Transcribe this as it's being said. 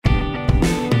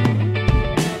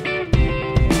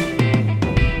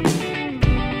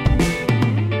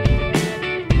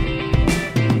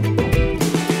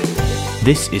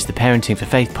This is the Parenting for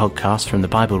Faith podcast from the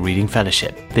Bible Reading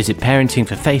Fellowship. Visit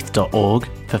parentingforfaith.org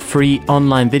for free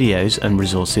online videos and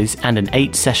resources and an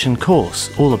 8-session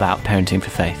course all about parenting for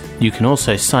faith. You can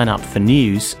also sign up for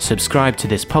news, subscribe to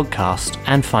this podcast,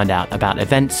 and find out about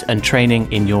events and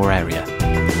training in your area.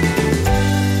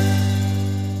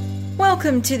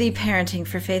 Welcome to the Parenting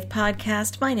for Faith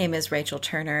podcast. My name is Rachel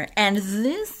Turner, and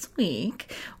this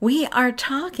week we are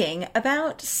talking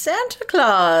about Santa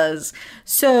Claus.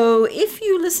 So if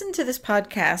you listen to this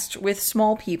podcast with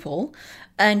small people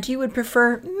and you would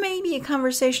prefer maybe a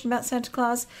conversation about Santa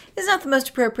Claus is not the most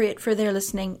appropriate for their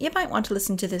listening, you might want to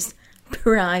listen to this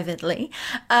privately.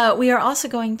 We are also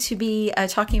going to be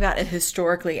talking about a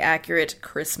historically accurate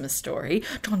Christmas story.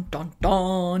 Dun, dun,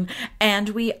 dun. And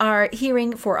we are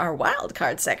hearing for our wild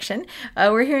card section,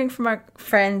 we're hearing from our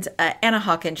friend Anna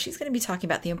Hawkins. She's going to be talking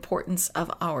about the importance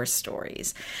of our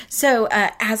stories. So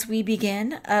as we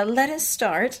begin, let us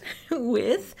start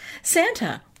with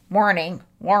Santa. Warning,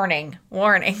 warning,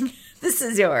 warning. This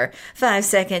is your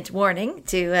 5-second warning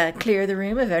to clear the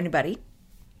room of anybody.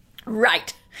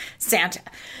 Right. Santa.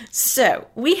 So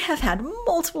we have had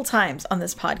multiple times on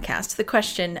this podcast the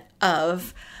question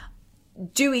of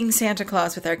doing Santa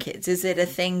Claus with our kids. Is it a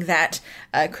thing that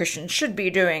Christians should be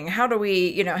doing? How do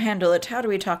we, handle it? How do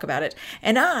we talk about it?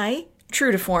 And I,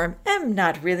 true to form, am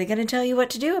not really going to tell you what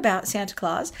to do about Santa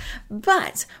Claus.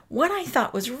 But what I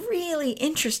thought was really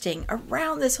interesting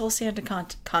around this whole Santa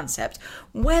concept,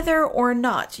 whether or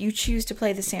not you choose to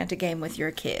play the Santa game with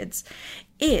your kids,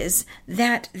 is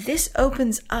that this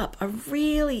opens up a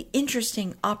really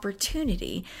interesting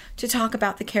opportunity to talk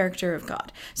about the character of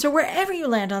God. So wherever you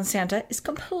land on Santa is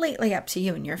completely up to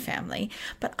you and your family,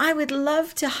 but I would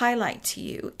love to highlight to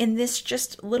you in this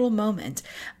just little moment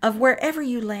of wherever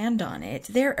you land on it,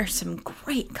 there are some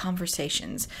great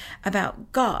conversations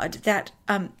about God that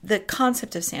the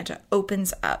concept of Santa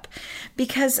opens up.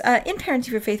 Because in Parenting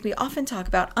for Faith, we often talk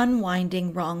about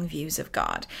unwinding wrong views of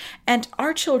God. And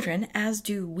our children, as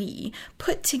do we,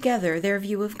 put together their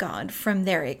view of God from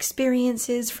their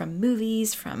experiences, from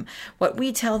movies, from what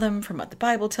we tell them, from what the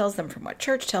Bible tells them, from what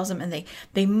church tells them, and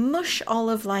they mush all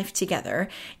of life together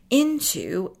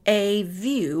into a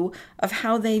view of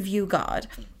how they view God.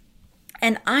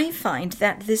 And I find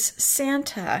that this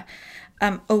Santa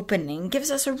opening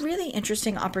gives us a really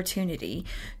interesting opportunity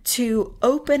to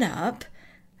open up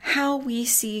how we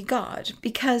see God,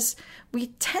 because we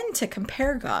tend to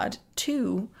compare God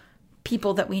to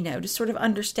people that we know to sort of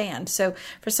understand. So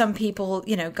for some people,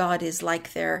 God is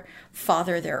like their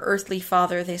father, their earthly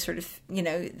father. They sort of,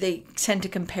 they tend to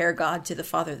compare God to the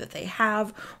father that they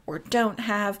have or don't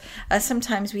have.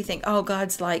 Sometimes we think, oh,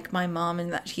 God's like my mom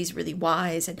and that he's really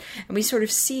wise. And we sort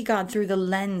of see God through the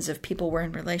lens of people we're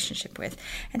in relationship with.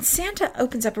 And Santa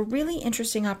opens up a really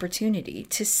interesting opportunity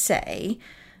to say,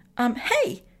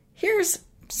 hey, here's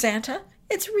Santa.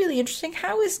 It's really interesting.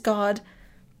 How is God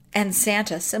and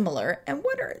Santa similar, and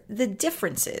what are the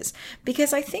differences?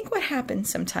 Because I think what happens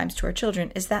sometimes to our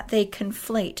children is that they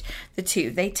conflate the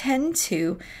two. They tend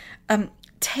to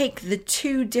take the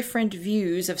two different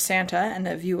views of Santa and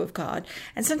a view of God,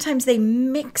 and sometimes they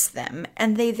mix them,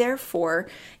 and they therefore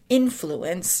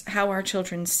influence how our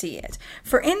children see it.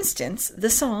 For instance, the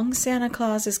song Santa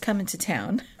Claus is Coming to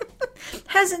Town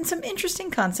has in some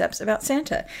interesting concepts about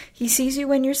Santa. He sees you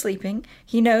when you're sleeping.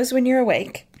 He knows when you're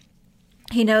awake.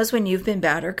 He knows when you've been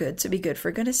bad or good, so be good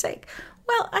for goodness sake.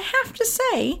 Well, I have to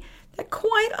say that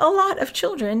quite a lot of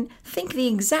children think the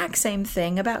exact same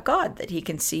thing about God, that he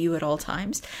can see you at all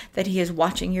times, that he is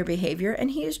watching your behavior,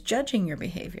 and he is judging your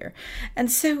behavior.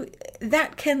 And so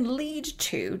that can lead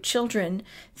to children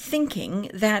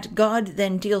thinking that God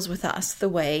then deals with us the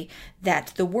way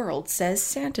that the world says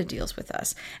Santa deals with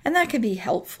us. And that can be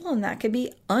helpful and that can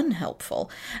be unhelpful.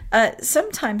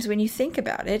 Sometimes when you think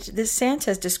about it, this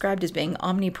Santa is described as being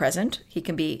omnipresent. He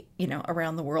can be,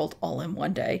 around the world all in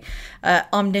one day.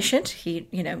 Omniscient. He,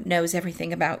 knows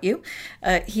everything about you.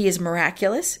 He is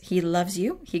miraculous. He loves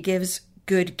you. He gives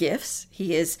good gifts.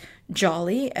 He is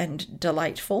jolly and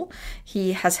delightful.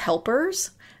 He has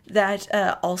helpers that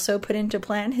also put into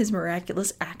plan his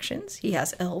miraculous actions. He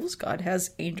has elves. God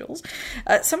has angels.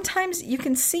 Sometimes you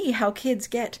can see how kids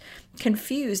get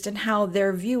confused and how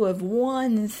their view of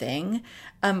one thing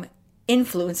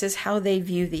influences how they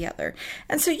view the other.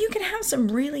 And so you can have some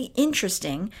really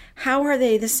interesting, how are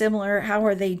they the similar, how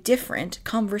are they different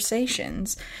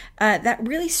conversations that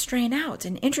really strain out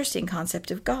an interesting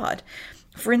concept of God.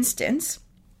 For instance,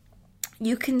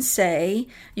 you can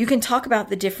talk about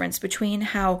the difference between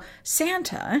how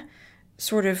Santa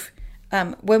sort of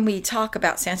when we talk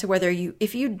about Santa,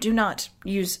 if you do not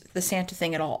use the Santa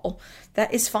thing at all,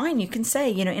 that is fine. You can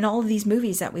say, in all of these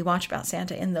movies that we watch about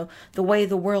Santa, in the way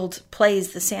the world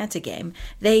plays the Santa game,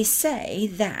 they say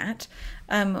that,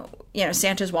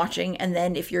 Santa's watching, and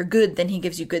then if you're good, then he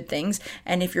gives you good things,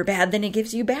 and if you're bad, then he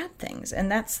gives you bad things.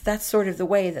 And that's sort of the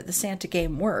way that the Santa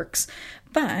game works.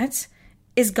 But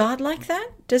is God like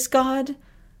that? Does God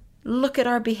look at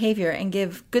our behavior and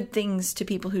give good things to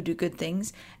people who do good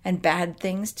things and bad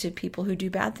things to people who do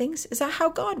bad things? Is that how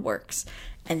God works?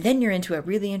 And then you're into a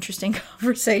really interesting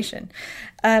conversation.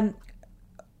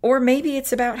 Or maybe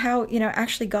it's about how,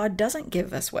 actually God doesn't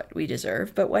give us what we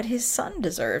deserve, but what his son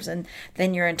deserves. And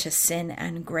then you're into sin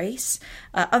and grace.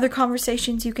 Other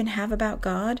conversations you can have about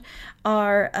God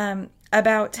are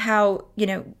about how,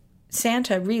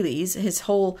 Santa really, his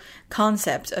whole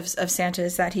concept of Santa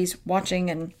is that he's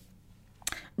watching and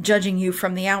judging you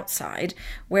from the outside,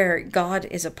 where God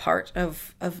is a part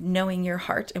of knowing your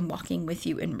heart and walking with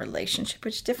you in relationship,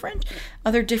 which is different.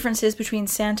 Other differences between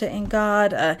Santa and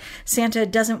God. Santa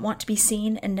doesn't want to be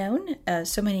seen and known.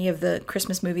 So many of the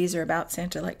Christmas movies are about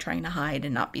Santa like trying to hide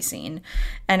and not be seen.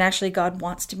 And actually God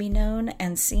wants to be known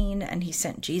and seen, and he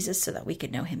sent Jesus so that we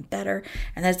could know him better.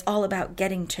 And that's all about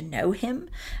getting to know him,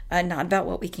 not about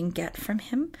what we can get from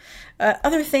him.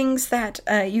 Other things that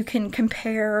you can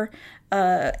compare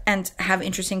and have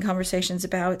interesting conversations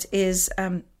about is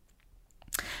how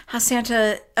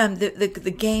Santa,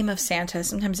 the game of Santa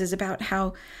sometimes is about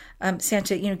how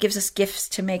Santa, gives us gifts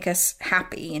to make us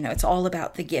happy. It's all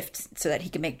about the gift so that he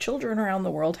can make children around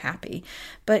the world happy.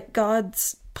 But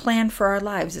God's plan for our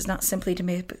lives is not simply to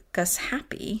make us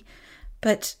happy,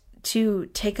 but to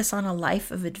take us on a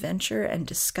life of adventure and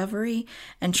discovery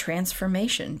and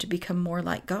transformation to become more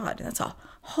like God. That's a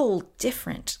whole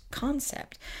different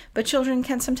concept. But children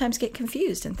can sometimes get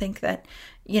confused and think that,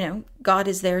 God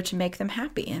is there to make them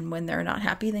happy. And when they're not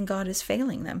happy, then God is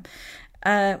failing them.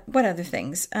 What other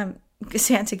things?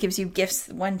 Santa gives you gifts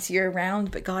once year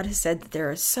round, but God has said that there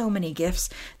are so many gifts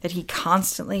that he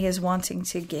constantly is wanting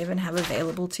to give and have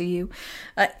available to you.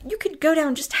 You could go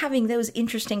down just having those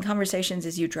interesting conversations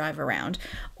as you drive around.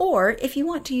 Or if you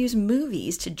want to use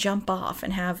movies to jump off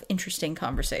and have interesting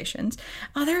conversations,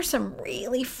 there are some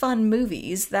really fun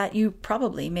movies that you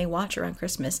probably may watch around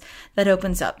Christmas that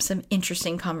opens up some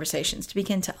interesting conversations to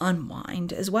begin to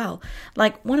unwind as well.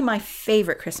 Like one of my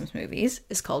favorite Christmas movies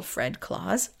is called Fred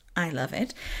Claus. I love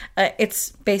it.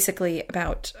 It's basically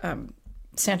about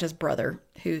Santa's brother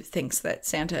who thinks that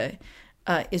Santa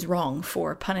is wrong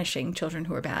for punishing children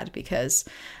who are bad because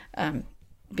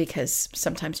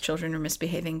sometimes children are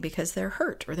misbehaving because they're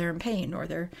hurt or they're in pain or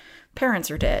their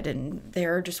parents are dead and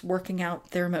they're just working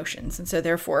out their emotions. And so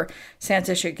therefore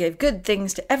Santa should give good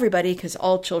things to everybody because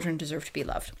all children deserve to be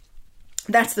loved.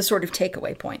 That's the sort of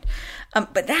takeaway point.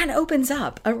 But that opens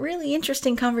up a really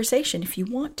interesting conversation, if you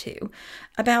want to,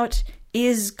 about,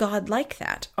 is God like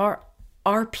that?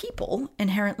 Are people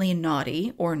inherently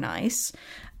naughty or nice?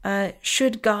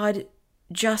 Should God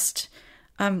just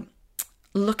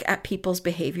look at people's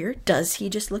behavior? Does he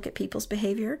just look at people's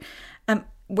behavior?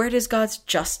 Where does God's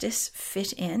justice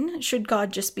fit in? Should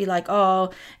God just be like,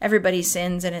 oh, everybody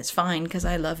sins and it's fine because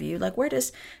I love you? Like,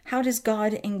 how does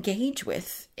God engage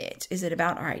with it? Is it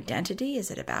about our identity?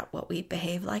 Is it about what we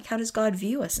behave like? How does God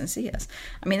view us and see us?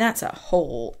 I mean, that's a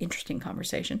whole interesting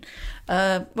conversation.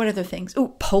 What other things?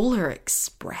 Oh, Polar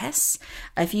Express.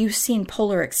 If you've seen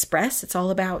Polar Express, it's all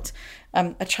about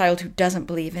a child who doesn't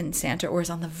believe in Santa or is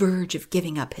on the verge of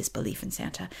giving up his belief in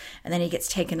Santa. And then he gets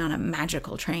taken on a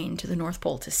magical train to the North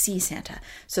Pole to see Santa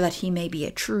so that he may be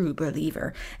a true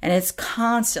believer. And it's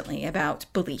constantly about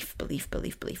belief.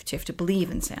 You have to believe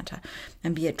in Santa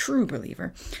and be a true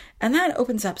believer. And that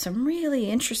opens up some really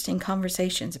interesting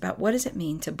conversations about what does it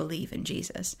mean to believe in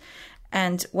Jesus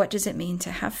and what does it mean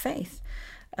to have faith.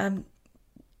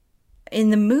 In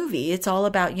the movie, it's all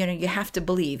about, you have to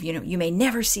believe, you may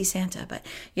never see Santa, but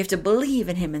you have to believe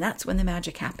in him, and that's when the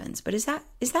magic happens. But is that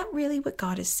really what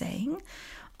God is saying?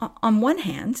 On one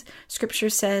hand, Scripture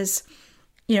says,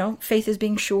 faith is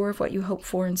being sure of what you hope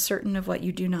for and certain of what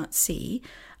you do not see.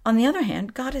 On the other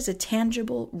hand, God is a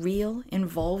tangible, real,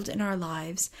 involved in our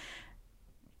lives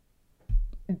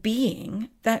being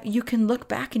that you can look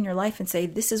back in your life and say,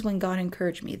 this is when God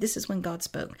encouraged me. This is when God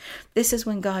spoke. This is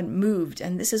when God moved.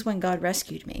 And this is when God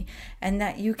rescued me. And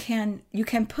that you can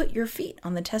put your feet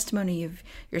on the testimony of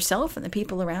yourself and the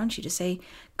people around you to say,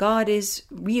 God is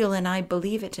real and I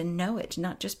believe it and know it,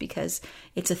 not just because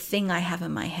it's a thing I have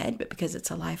in my head, but because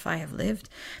it's a life I have lived.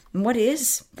 And what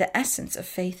is the essence of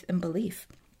faith and belief?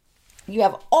 You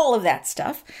have all of that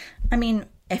stuff. I mean,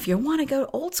 if you want to go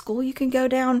old school, you can go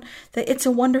down the It's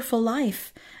a Wonderful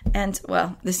Life. And,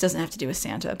 well, this doesn't have to do with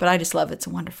Santa, but I just love It's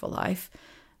a Wonderful Life.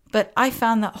 But I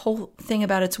found that whole thing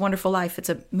about It's a Wonderful Life, it's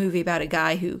a movie about a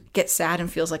guy who gets sad and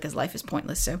feels like his life is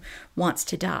pointless, so wants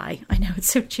to die. I know,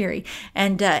 it's so cheery.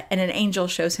 And an angel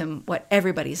shows him what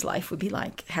everybody's life would be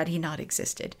like had he not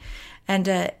existed. And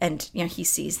he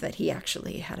sees that he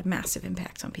actually had a massive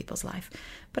impact on people's life.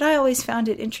 But I always found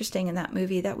it interesting in that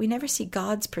movie that we never see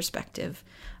God's perspective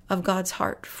of God's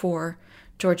heart for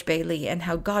George Bailey and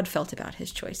how God felt about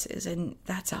his choices. And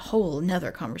that's a whole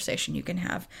nother conversation you can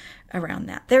have around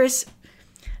that. There's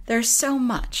so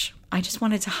much I just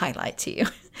wanted to highlight to you.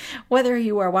 Whether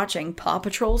you are watching Paw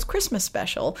Patrol's Christmas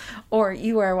special, or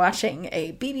you are watching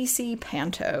a BBC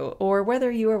panto, or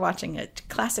whether you are watching a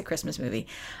classic Christmas movie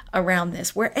around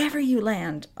this, wherever you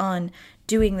land on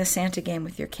doing the Santa game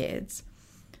with your kids,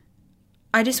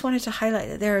 I just wanted to highlight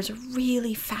that there is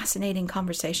really fascinating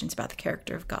conversations about the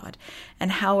character of God and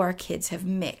how our kids have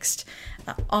mixed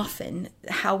often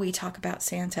how we talk about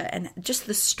Santa and just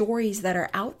the stories that are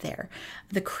out there,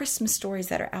 the Christmas stories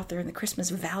that are out there and the Christmas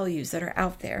values that are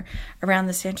out there around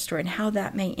the Santa story and how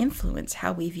that may influence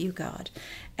how we view God.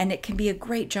 And it can be a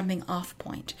great jumping off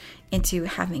point into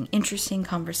having interesting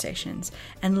conversations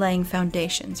and laying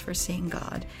foundations for seeing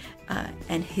God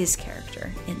and his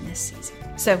character in this season.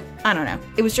 So, I don't know.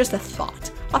 It was just a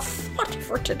thought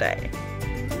for today.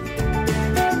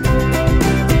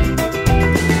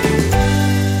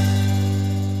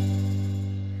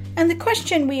 And the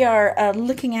question we are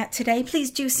looking at today, please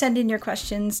do send in your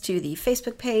questions to the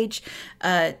Facebook page.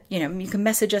 You can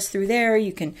message us through there.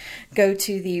 You can go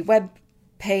to the web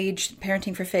page,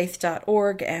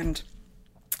 parentingforfaith.org, and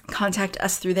contact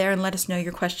us through there and let us know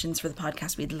your questions for the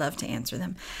podcast. We'd love to answer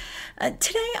them.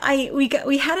 Today,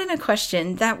 we had in a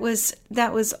question that was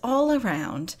all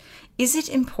around: is it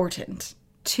important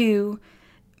to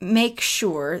make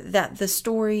sure that the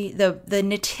story, the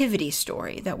nativity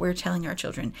story that we're telling our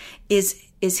children is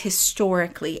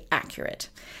historically accurate?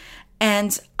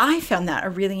 And I found that a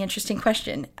really interesting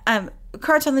question.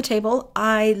 Cards on the table.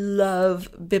 I love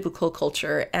biblical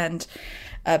culture and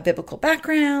biblical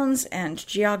backgrounds and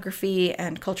geography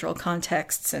and cultural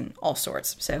contexts and all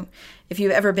sorts. So if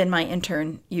you've ever been my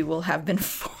intern, you will have been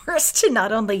forced to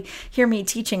not only hear me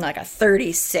teaching like a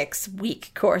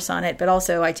 36-week course on it, but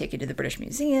also I take you to the British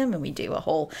Museum and we do a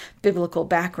whole biblical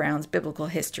backgrounds, biblical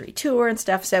history tour and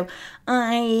stuff. So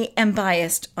I am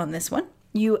biased on this one.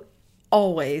 You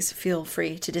always feel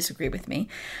free to disagree with me.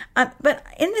 But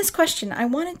in this question, I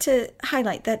wanted to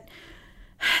highlight that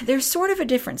there's sort of a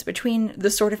difference between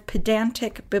the sort of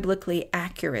pedantic, biblically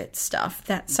accurate stuff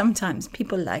that sometimes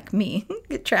people like me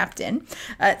get trapped in.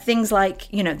 Things like,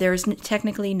 there is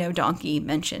technically no donkey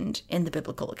mentioned in the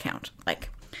biblical account. Like,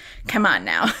 come on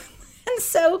now. And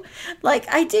so,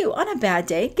 I do, on a bad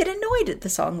day, get annoyed at the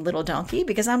song Little Donkey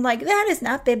because I'm like, that is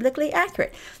not biblically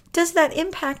accurate. Does that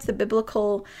impact the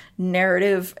biblical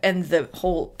narrative and the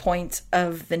whole point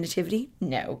of the nativity?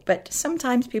 No, but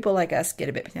sometimes people like us get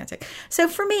a bit pedantic. So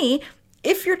for me,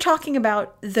 if you're talking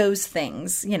about those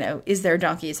things, is there a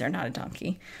donkey, is there not a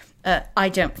donkey? I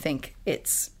don't think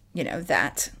it's,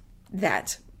 that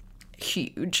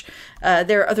huge.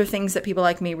 There are other things that people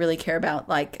like me really care about,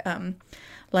 like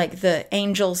the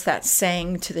angels that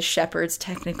sang to the shepherds,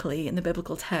 technically in the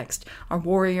biblical text, are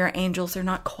warrior angels. They're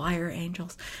not choir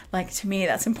angels. To me,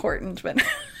 that's important, but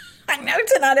I know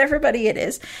to not everybody it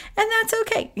is. And that's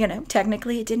okay.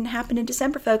 Technically it didn't happen in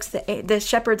December, folks. The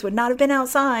shepherds would not have been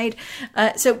outside.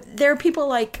 So there are people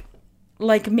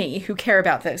like me who care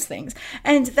about those things.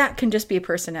 And that can just be a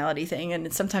personality thing.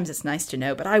 And sometimes it's nice to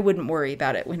know, but I wouldn't worry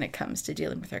about it when it comes to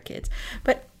dealing with our kids.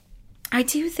 But I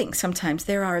do think sometimes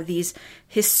there are these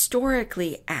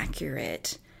historically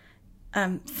accurate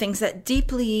things that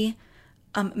deeply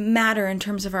matter in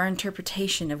terms of our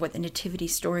interpretation of what the nativity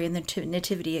story and the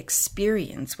nativity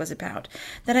experience was about,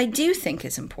 that I do think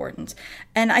is important.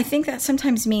 And I think that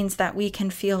sometimes means that we can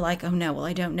feel like, oh no, well,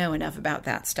 I don't know enough about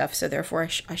that stuff, so therefore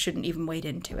I shouldn't even wade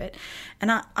into it. And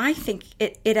I think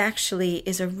it actually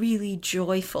is a really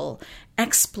joyful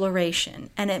exploration,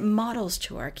 and it models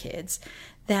to our kids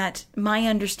that my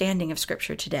understanding of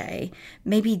Scripture today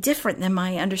may be different than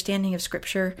my understanding of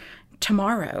Scripture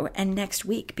tomorrow and next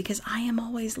week, because I am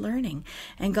always learning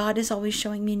and God is always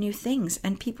showing me new things,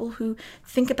 and people who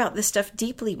think about this stuff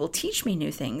deeply will teach me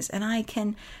new things, and I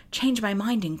can change my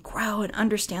mind and grow and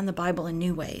understand the Bible in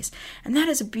new ways. And that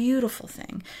is a beautiful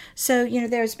thing. So,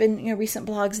 there's been recent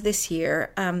blogs this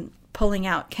year pulling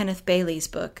out Kenneth Bailey's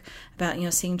book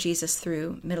about, seeing Jesus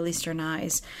through Middle Eastern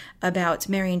eyes, about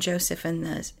Mary and Joseph in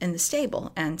the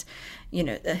stable. And,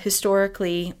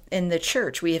 historically in the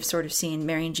church, we have sort of seen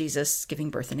Mary and Jesus giving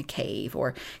birth in a cave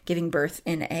or giving birth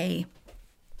in a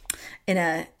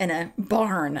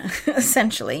barn,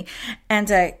 essentially. And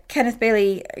Kenneth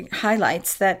Bailey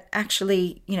highlights that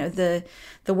actually, the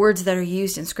words that are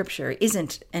used in Scripture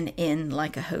isn't an inn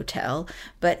like a hotel,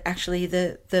 but actually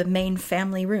the main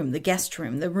family room, the guest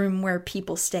room, the room where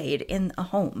people stayed in a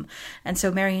home. And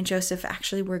so Mary and Joseph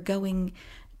actually were going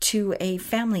to a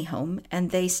family home, and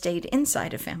they stayed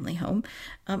inside a family home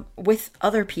with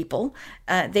other people.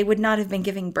 They would not have been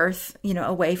giving birth,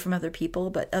 away from other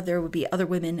people, but there would be other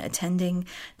women attending.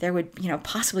 There would,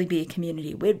 possibly be a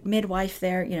community midwife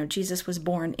there. Jesus was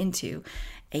born into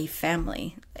a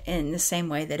family in the same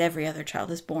way that every other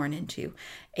child is born into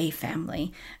a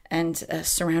family, and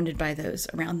surrounded by those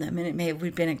around them. And it may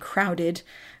have been a crowded,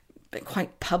 but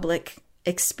quite public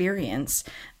experience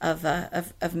of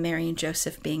Mary and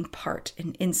Joseph being part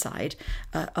and inside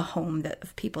a home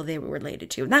of people they were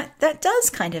related to. And that does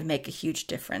kind of make a huge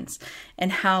difference in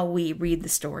how we read the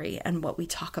story and what we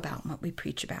talk about and what we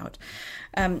preach about.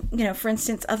 For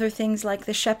instance, other things like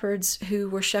the shepherds who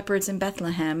were shepherds in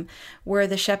Bethlehem were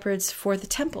the shepherds for the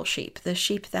temple sheep, the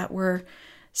sheep that were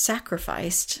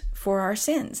sacrificed for our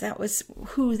sins. That was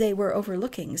who they were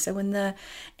overlooking. So when the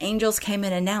angels came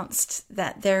and announced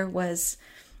that there was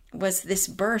this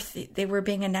birth, they were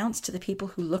being announced to the people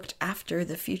who looked after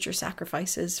the future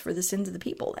sacrifices for the sins of the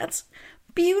people. That's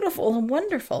beautiful and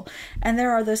wonderful. And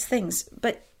there are those things,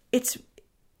 but it's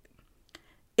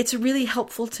really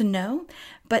helpful to know,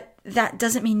 but that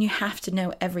doesn't mean you have to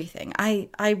know everything.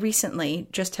 I recently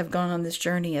just have gone on this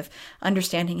journey of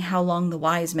understanding how long the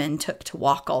wise men took to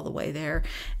walk all the way there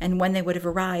and when they would have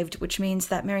arrived, which means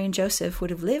that Mary and Joseph would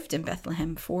have lived in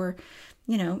Bethlehem for,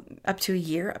 up to a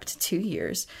year, up to 2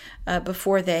 years,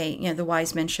 before the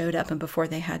wise men showed up and before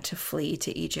they had to flee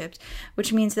to Egypt,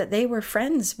 which means that they were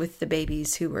friends with the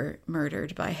babies who were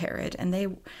murdered by Herod, and they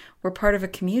were part of a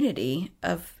community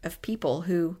of people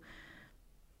who,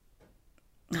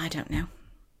 I don't know.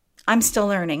 I'm still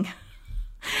learning,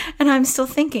 and I'm still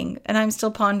thinking, and I'm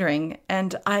still pondering,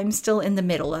 and I'm still in the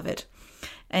middle of it.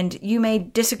 And you may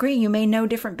disagree. You may know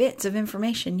different bits of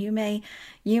information. You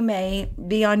may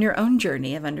be on your own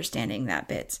journey of understanding that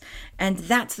bits. And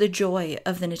that's the joy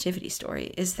of the nativity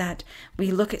story, is that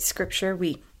we look at Scripture,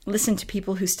 we listen to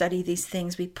people who study these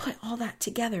things, we put all that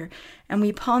together, and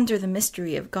we ponder the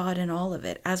mystery of God in all of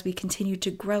it as we continue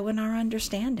to grow in our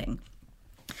understanding.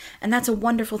 And that's a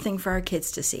wonderful thing for our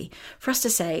kids to see, for us to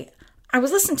say, I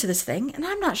was listening to this thing and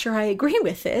I'm not sure I agree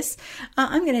with this.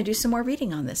 I'm going to do some more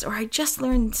reading on this, or I just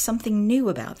learned something new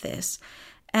about this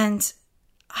and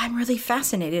I'm really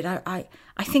fascinated. I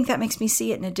think that makes me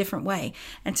see it in a different way.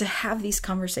 And to have these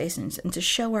conversations and to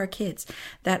show our kids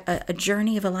that a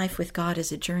journey of a life with God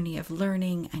is a journey of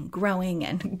learning and growing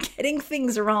and getting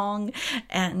things wrong,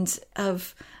 and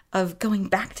of going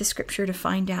back to Scripture to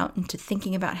find out and to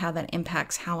thinking about how that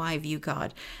impacts how I view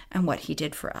God and what He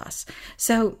did for us.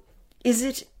 So is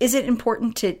it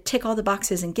important to tick all the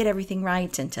boxes and get everything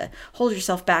right and to hold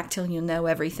yourself back till you know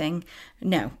everything?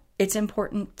 No. It's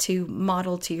important to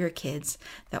model to your kids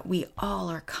that we all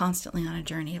are constantly on a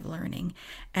journey of learning,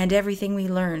 and everything we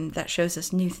learn that shows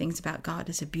us new things about God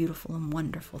is a beautiful and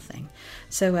wonderful thing.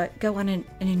 So go on an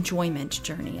enjoyment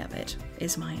journey of it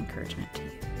is my encouragement to you.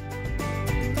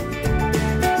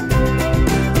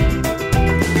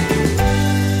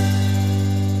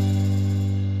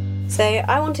 So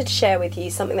I wanted to share with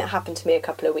you something that happened to me a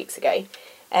couple of weeks ago.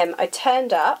 I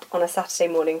turned up on a Saturday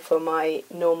morning for my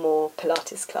normal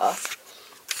Pilates class,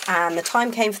 and the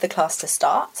time came for the class to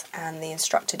start and the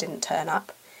instructor didn't turn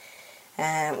up.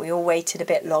 We all waited a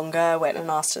bit longer, went and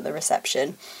asked at the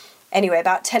reception. Anyway,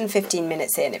 about 10-15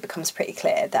 minutes in, it becomes pretty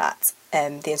clear that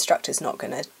the instructor's not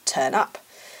going to turn up.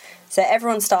 So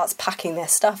everyone starts packing their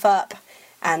stuff up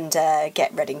and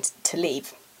get ready to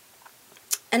leave.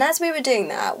 And as we were doing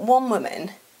that, one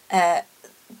woman,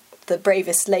 the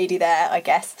bravest lady there, I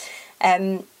guess,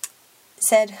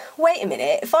 said, wait a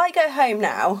minute, if I go home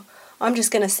now, I'm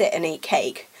just going to sit and eat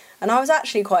cake. And I was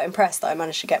actually quite impressed that I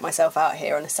managed to get myself out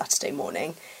here on a Saturday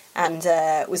morning and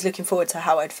was looking forward to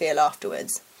how I'd feel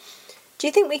afterwards. Do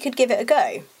you think we could give it a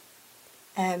go?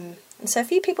 And so a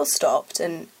few people stopped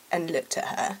and looked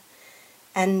at her.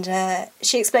 And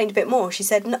she explained a bit more. She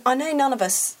said, I know none of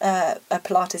us are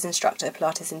Pilates instructor,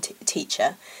 Pilates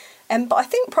teacher, but I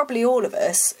think probably all of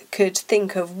us could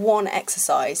think of one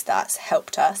exercise that's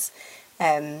helped us,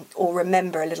 or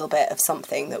remember a little bit of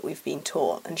something that we've been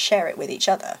taught and share it with each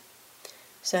other.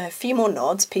 So a few more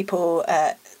nods, people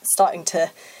starting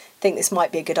to think this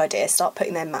might be a good idea, start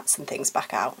putting their mats and things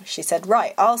back out. She said,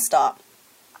 right, I'll start.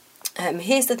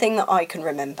 Here's the thing that I can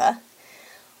remember.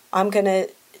 I'm going to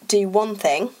do one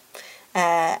thing,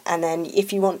 and then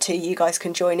if you want to, you guys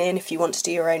can join in. If you want to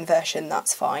do your own version,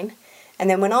 that's fine. And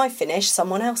then when I finish,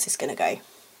 someone else is going to go.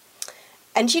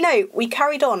 And you know, we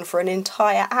carried on for an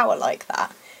entire hour like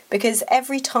that, because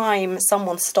every time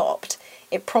someone stopped,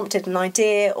 it prompted an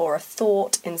idea or a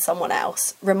thought in someone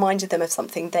else, reminded them of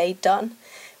something they'd done.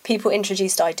 People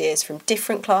introduced ideas from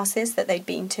different classes that they'd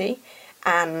been to,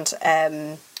 and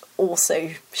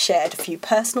also shared a few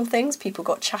personal things. People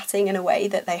got chatting in a way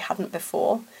that they hadn't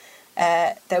before.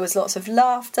 There was lots of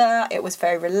laughter. It was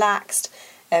very relaxed.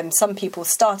 Some people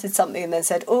started something and then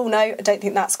said, oh no, I don't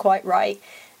think that's quite right.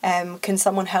 Can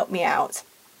someone help me out?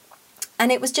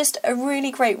 And it was just a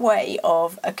really great way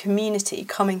of a community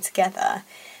coming together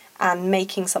and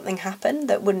making something happen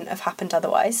that wouldn't have happened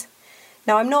otherwise.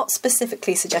 Now, I'm not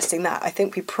specifically suggesting that. I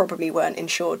think we probably weren't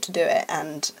insured to do it,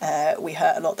 and we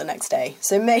hurt a lot the next day.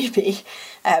 So maybe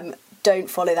don't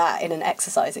follow that in an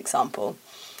exercise example.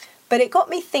 But it got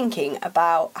me thinking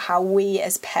about how we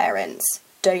as parents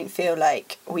don't feel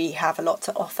like we have a lot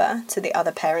to offer to the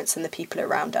other parents and the people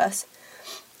around us.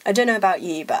 I don't know about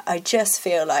you, but I just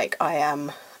feel like I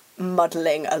am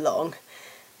muddling along.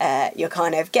 You're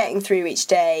kind of getting through each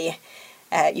day.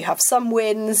 You have some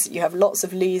wins, you have lots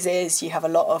of loses, you have a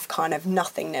lot of kind of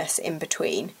nothingness in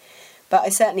between. But I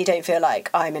certainly don't feel like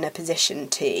I'm in a position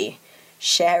to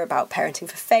share about parenting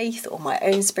for faith or my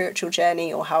own spiritual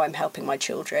journey or how I'm helping my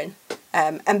children.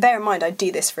 And bear in mind, I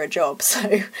do this for a job,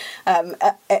 so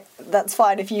that's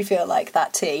fine if you feel like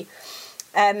that too.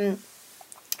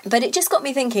 But it just got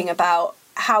me thinking about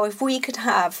how if we could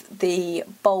have the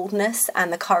boldness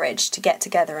and the courage to get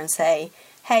together and say,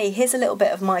 hey, here's a little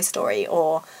bit of my story,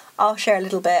 or I'll share a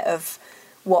little bit of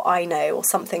what I know, or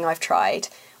something I've tried,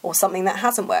 or something that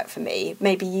hasn't worked for me.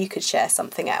 Maybe you could share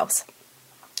something else.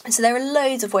 So there are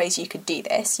loads of ways you could do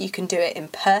this. You can do it in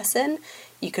person.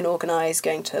 You can organise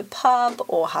going to a pub,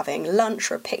 or having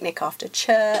lunch or a picnic after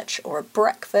church, or a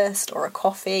breakfast or a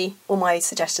coffee. All my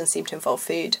suggestions seem to involve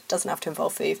food. Doesn't have to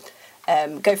involve food.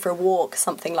 Go for a walk,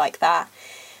 something like that.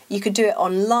 You could do it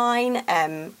online,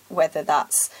 whether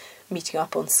that's meeting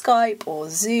up on Skype or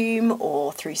Zoom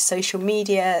or through social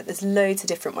media. There's loads of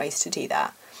different ways to do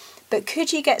that. But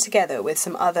could you get together with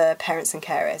some other parents and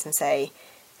carers and say,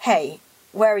 hey,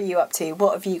 where are you up to?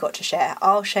 What have you got to share?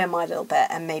 I'll share my little bit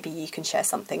and maybe you can share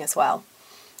something as well.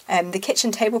 The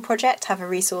Kitchen Table Project have a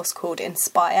resource called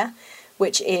Inspire,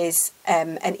 which is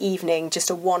an evening, just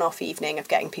a one-off evening of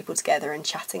getting people together and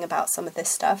chatting about some of this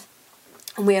stuff.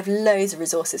 And we have loads of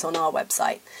resources on our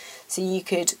website. So you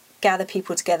could gather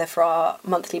people together for our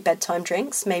monthly bedtime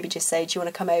drinks. Maybe just say, do you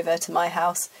want to come over to my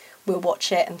house? We'll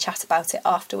watch it and chat about it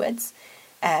afterwards.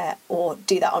 Or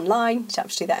do that online. You don't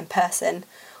have to do that in person.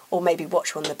 Or maybe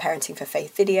watch one of the Parenting for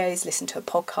Faith videos, listen to a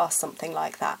podcast, something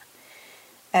like that.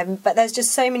 But there's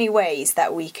just so many ways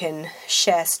that we can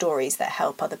share stories that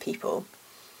help other people.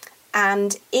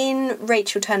 And in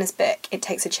Rachel Turner's book, It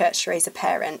Takes a Church to Raise a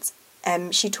Parent,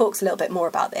 she talks a little bit more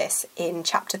about this in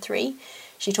chapter 3.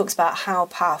 She talks about how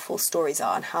powerful stories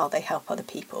are and how they help other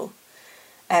people.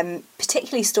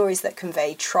 Particularly stories that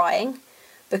convey trying,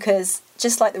 because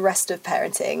just like the rest of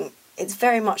parenting, it's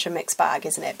very much a mixed bag,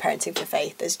 isn't it? Parenting for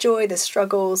Faith. There's joy, there's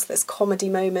struggles, there's comedy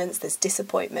moments, there's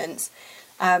disappointments.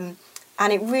 And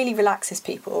it really relaxes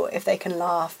people if they can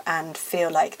laugh and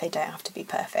feel like they don't have to be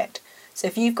perfect. So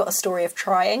if you've got a story of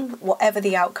trying, whatever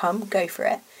the outcome, go for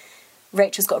it.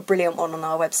 Rachel's got a brilliant one on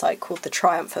our website called The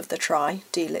Triumph of the Try.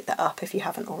 Do look that up if you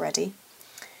haven't already.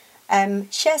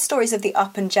 Share stories of the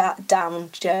up and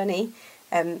down journey.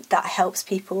 That helps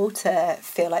people to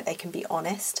feel like they can be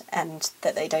honest and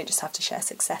that they don't just have to share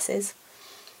successes.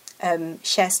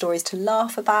 Share stories to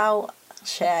laugh about.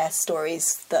 Share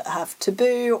stories that have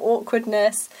taboo,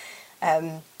 awkwardness.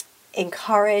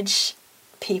 Encourage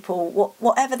people,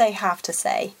 whatever they have to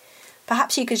say.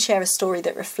 Perhaps you could share a story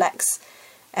that reflects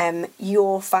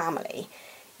your family.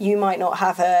 You might not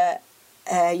have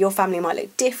your family might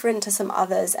look different to some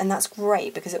others, and that's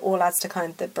great because it all adds to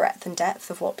kind of the breadth and depth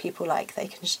of what people like they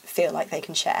can feel like they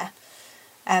can share.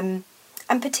 And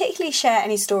particularly share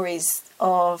any stories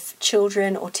of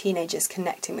children or teenagers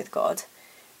connecting with God,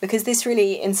 because this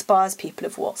really inspires people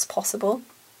of what's possible.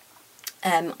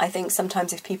 I think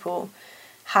sometimes if people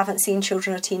haven't seen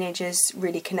children or teenagers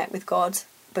really connect with God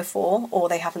before, or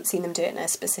they haven't seen them do it in a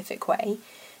specific way,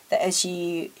 that as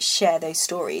you share those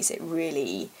stories, it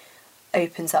really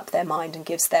opens up their mind and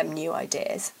gives them new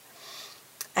ideas.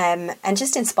 And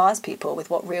just inspires people with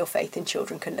what real faith in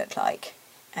children can look like.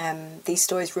 These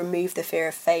stories remove the fear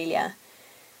of failure,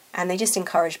 and they just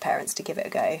encourage parents to give it a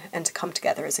go and to come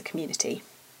together as a community.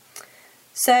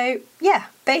 So, yeah,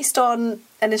 based on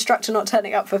an instructor not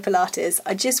turning up for Pilates,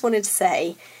 I just wanted to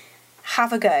say,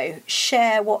 have a go.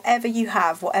 Share whatever you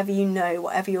have, whatever you know,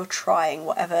 whatever you're trying,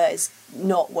 whatever is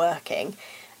not working.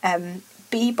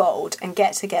 Be bold and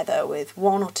get together with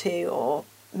one or two or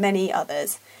many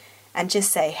others and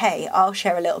just say, hey, I'll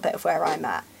share a little bit of where I'm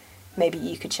at. Maybe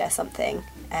you could share something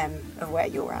of where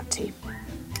you're at too.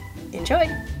 Enjoy!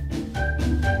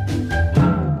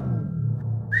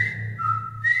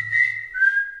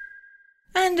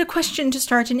 And a question to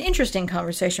start an interesting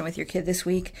conversation with your kid this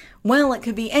week. Well, it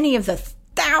could be any of the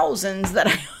thousands that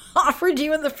I offered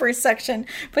you in the first section,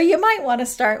 but you might want to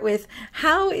start with,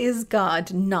 how is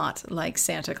God not like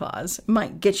Santa Claus?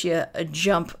 Might get you a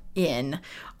jump in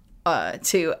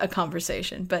to a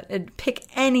conversation, but pick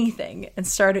anything and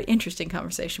start an interesting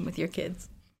conversation with your kids.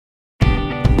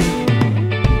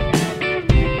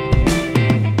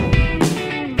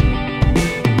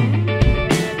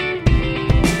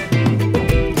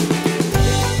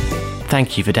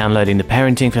 Thank you for downloading the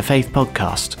Parenting for Faith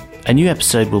podcast. A new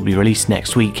episode will be released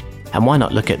next week, and why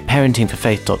not look at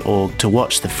parentingforfaith.org to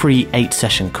watch the free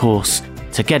 8-session course,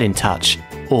 to get in touch,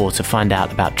 or to find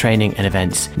out about training and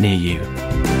events near you.